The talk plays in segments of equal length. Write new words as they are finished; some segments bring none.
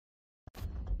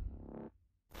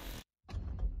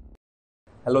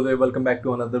Hello there, welcome back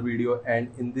to another video.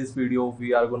 And in this video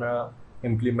we are gonna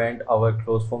implement our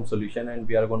closed form solution, and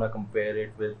we are gonna compare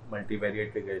it with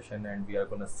multivariate regression, and we are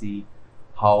gonna see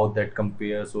how that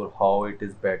compares or how it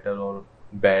is better or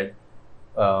bad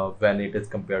when it is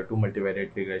compared to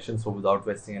multivariate regression. So without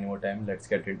wasting any more time, let's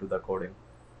get into the coding.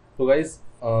 So guys,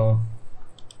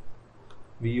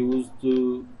 we used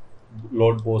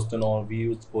load Boston, or we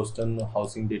used Boston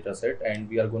housing dataset, and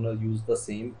we are gonna use the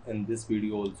same in this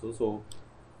video also, so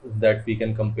that we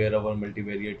can compare our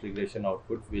multivariate regression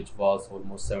output, which was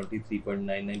almost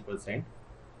 73.99%.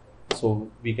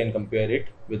 So we can compare it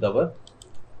with our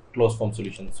closed form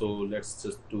solution. So let's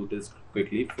just do this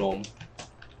quickly from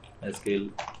scale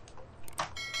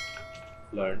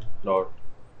learn dot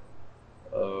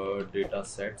data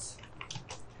sets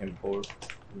import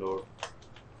load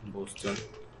Boston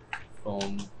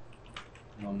from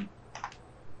num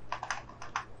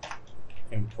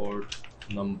import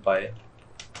numpy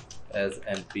as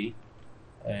np,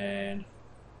 and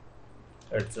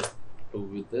let's just do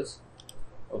with this.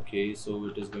 Okay, so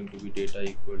it is going to be data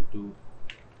equal to,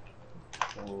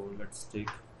 oh, let's take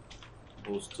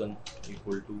Boston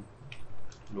equal to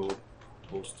load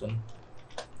Boston.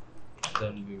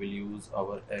 Then we will use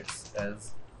our x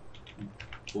as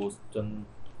Boston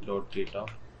dot data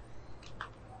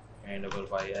and our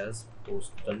y as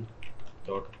Boston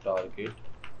dot target.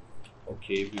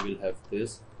 Okay, we will have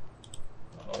this.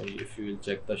 If you will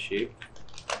check the shape,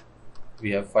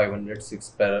 we have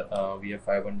 506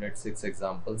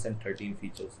 examples and 13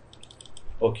 features.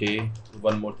 Okay,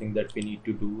 one more thing that we need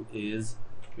to do is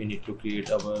we need to create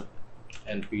our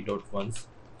np.ones,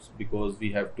 because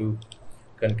we have to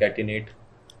concatenate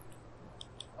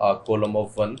a column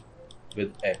of 1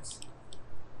 with x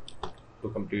to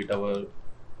complete our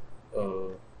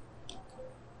uh,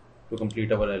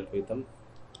 algorithm.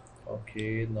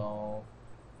 Okay, now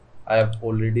I have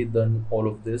already done all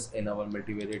of this in our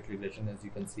multivariate regression, as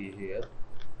you can see here.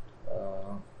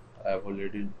 uh, I have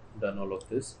already done all of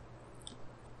this,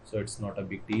 so it's not a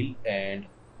big deal. And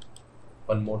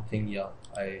one more thing, yeah,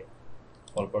 I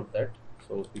forgot that.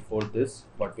 So before this,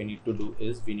 what we need to do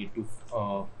is we need to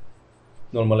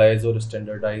normalize or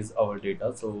standardize our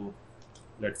data. So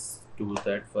let's do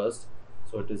that first.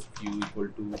 So it is u equal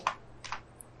to,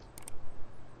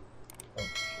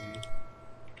 okay,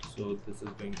 so this is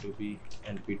going to be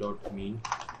np dot mean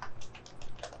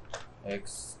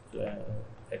x,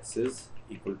 x is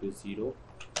equal to 0.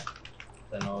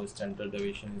 Then our standard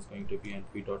deviation is going to be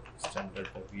np dot standard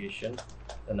deviation,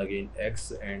 then again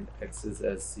x, and x is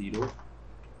as 0.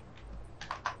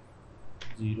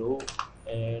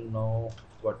 And now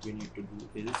what we need to do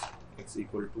is x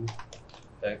equal to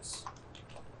x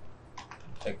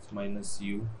minus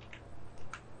u,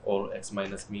 or x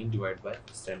minus mean divided by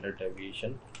standard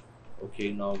deviation.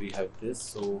 Okay, now we have this.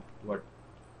 So what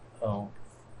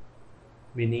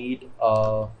we need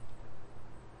a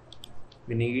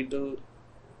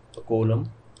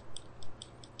column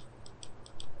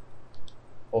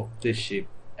of this shape,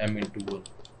 m into 1.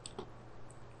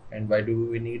 And why do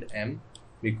we need m?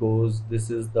 Because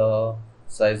this is the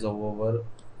size of our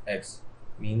x,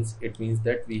 it means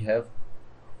that we have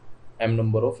m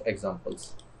number of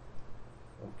examples.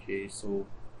 Okay, so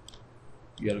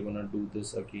we are gonna do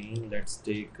this again. Let's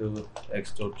take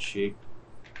x dot shape,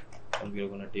 and we are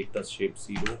gonna take the shape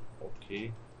 0.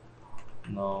 Okay,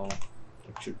 now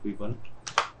it should be 1.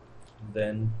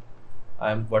 Then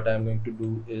I'm going to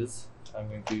do is I'm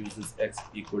going to use this x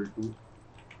equal to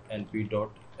np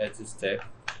dot h stack,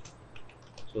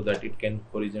 so that it can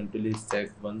horizontally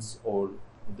stack once or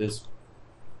this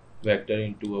vector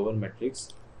into our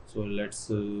matrix. So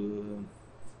let's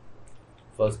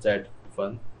first add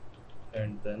 1,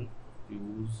 and then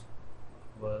use,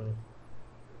 well,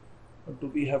 what do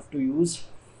we have to use?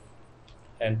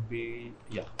 np,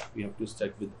 yeah, we have to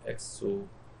stack with x. So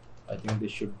I think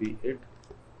this should be it.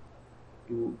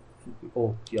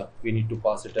 Oh yeah, we need to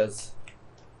pass it as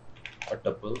a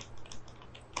tuple.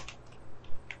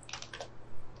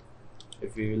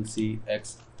 If we will see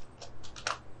x,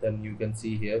 then you can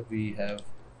see here we have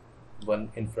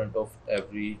 1 in front of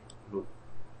every row.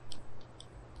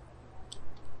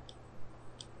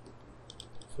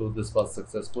 So this was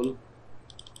successful.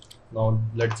 Now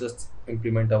let's just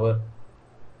implement our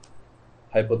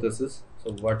hypothesis.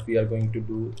 So what we are going to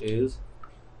do is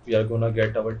we are gonna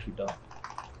get our theta.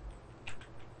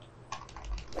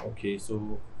 Okay,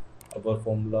 so our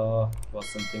formula was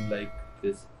something like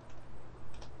this: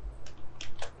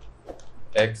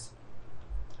 x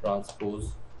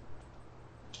transpose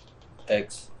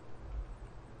x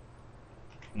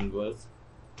inverse,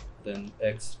 then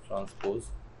x transpose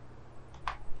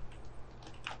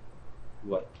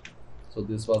y. So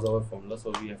this was our formula,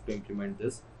 so we have to implement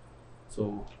this.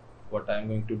 So what I'm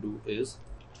going to do is,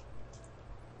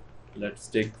 let's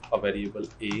take a variable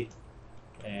a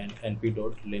and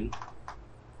np.lin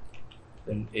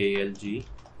then alg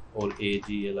or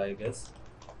agl, I guess.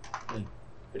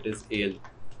 It is al,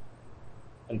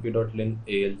 np.lin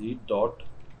alg dot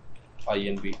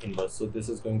inv inverse. So this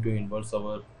is going to inverse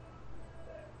our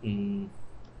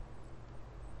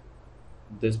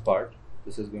this part.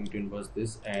 This is going to inverse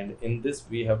this, and in this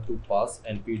we have to pass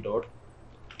np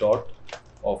dot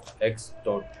of x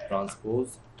dot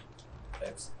transpose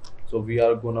x. So we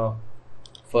are gonna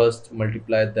first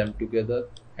multiply them together,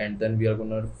 and then we are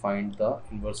gonna find the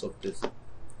inverse of this.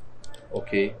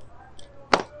 Okay,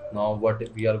 now what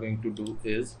we are going to do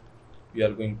is, we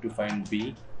are going to find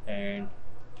b, and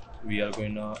we are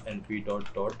going to np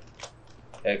dot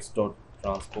x dot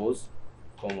transpose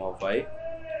comma y.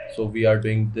 So we are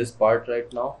doing this part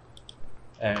right now,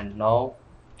 and now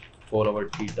for our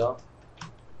theta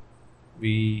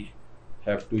we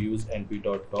have to use np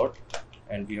dot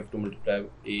and we have to multiply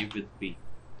a with b.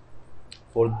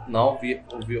 For now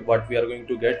what we are going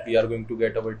to get, we are going to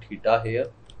get our theta here.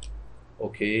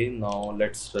 Okay, now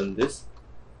let's run this,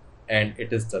 and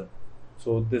it is done.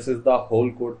 So this is the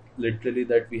whole code literally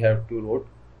that we have to wrote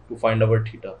to find our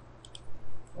theta.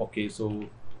 Okay, so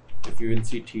if you will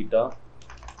see theta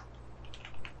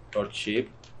dot shape,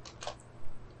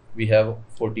 we have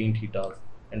 14 thetas.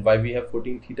 And why we have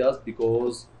 14 thetas?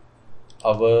 Because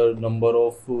our number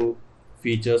of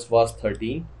features was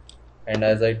 13, and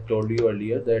as I told you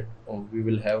earlier that we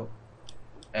will have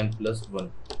n plus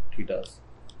 1 thetas,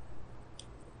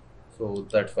 so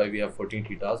that's why we have 14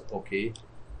 thetas. Okay,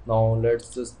 now let's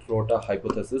just write a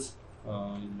hypothesis.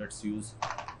 Let's use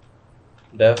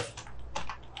def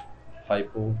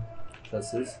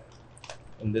hypothesis.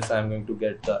 In this I'm going to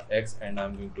get the x and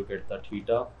I'm going to get the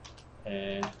theta,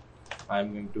 and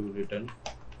I'm going to return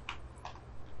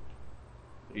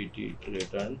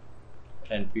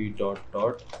np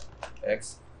dot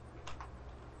x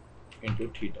into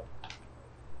theta.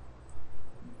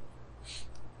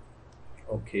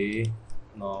 Okay,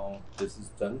 now this is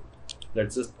done.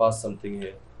 Let's just pass something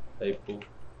here. Hypo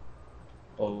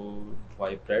or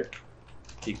y pred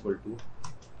equal to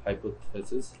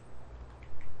hypothesis.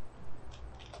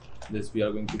 This we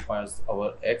are going to pass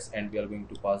our x, and we are going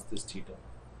to pass this theta.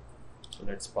 So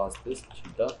let's pass this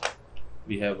theta.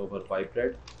 We have our y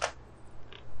pred.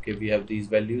 Okay, we have these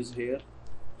values here.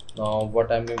 Now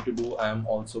what I'm going to do, I'm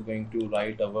also going to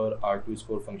write our R2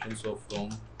 score function. So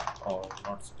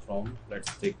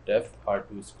let's take def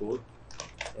R2 score.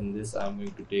 In this I'm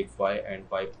going to take y and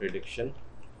y prediction.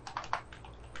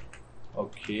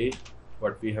 Okay,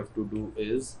 what we have to do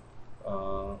is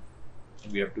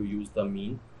we have to use the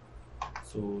mean.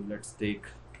 So let's take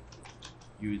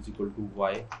u is equal to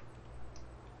y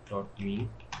dot mean.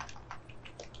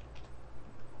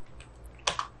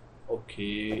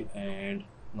 Okay, and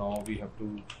now we have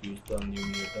to use the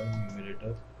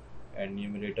numerator, and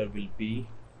numerator will be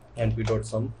np dot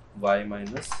sum y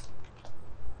minus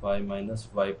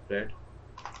y pred.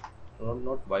 No,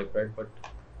 not y pred, but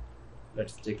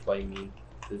let's take y mean.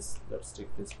 Let's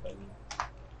take this y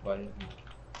mean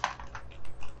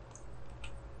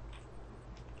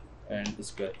and the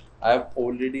square. I have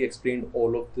already explained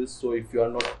all of this, so if you are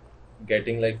not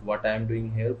getting like what I am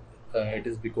doing here, it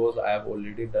is because I have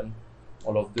already done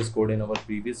all of this code in our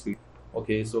previous video.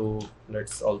 Okay, so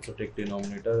let's also take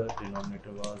denominator.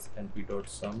 Denominator was np dot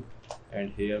sum,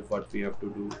 and here what we have to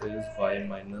do is y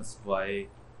minus y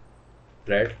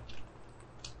pred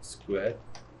square,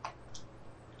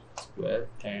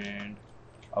 and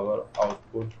our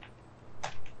output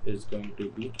is going to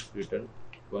be written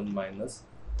 1 minus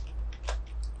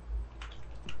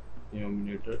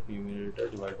numerator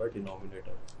divided by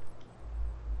denominator,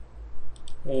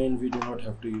 and we do not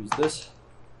have to use this.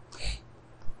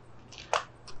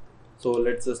 So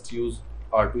let's just use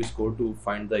R2 score to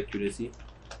find the accuracy,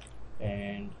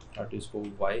 and R2 score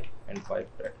y and y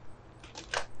pred.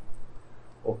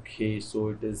 Okay, so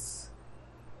it is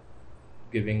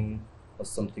giving us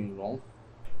something wrong.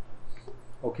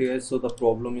 Okay guys, so the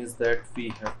problem is that we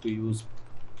have to use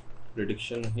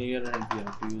prediction here and we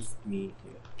have to use mean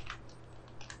here.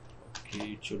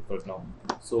 Okay, it should work now.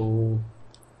 So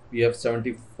we have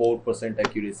 74%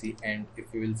 accuracy, and if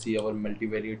you will see our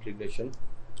multivariate regression,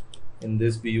 in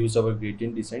this we used our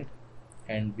gradient descent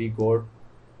and we got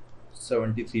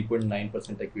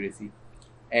 73.9% accuracy,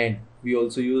 and we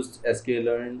also used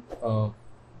sklearn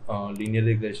linear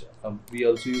regression. We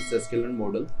also used sklearn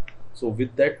model, so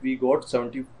with that we got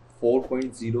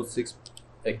 74.06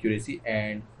 accuracy,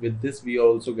 and with this we are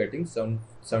also getting some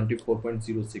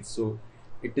 74.06. So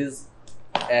it is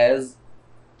as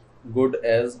good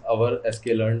as our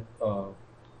sklearn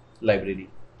library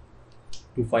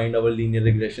to find our linear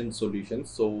regression solutions.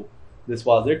 So this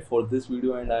was it for this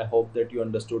video, and I hope that you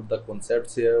understood the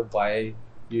concepts here, why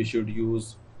you should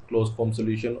use closed form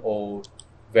solution or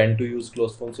when to use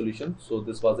closed form solution. So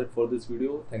this was it for this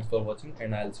video. Thanks for watching,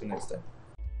 and I'll see you next time.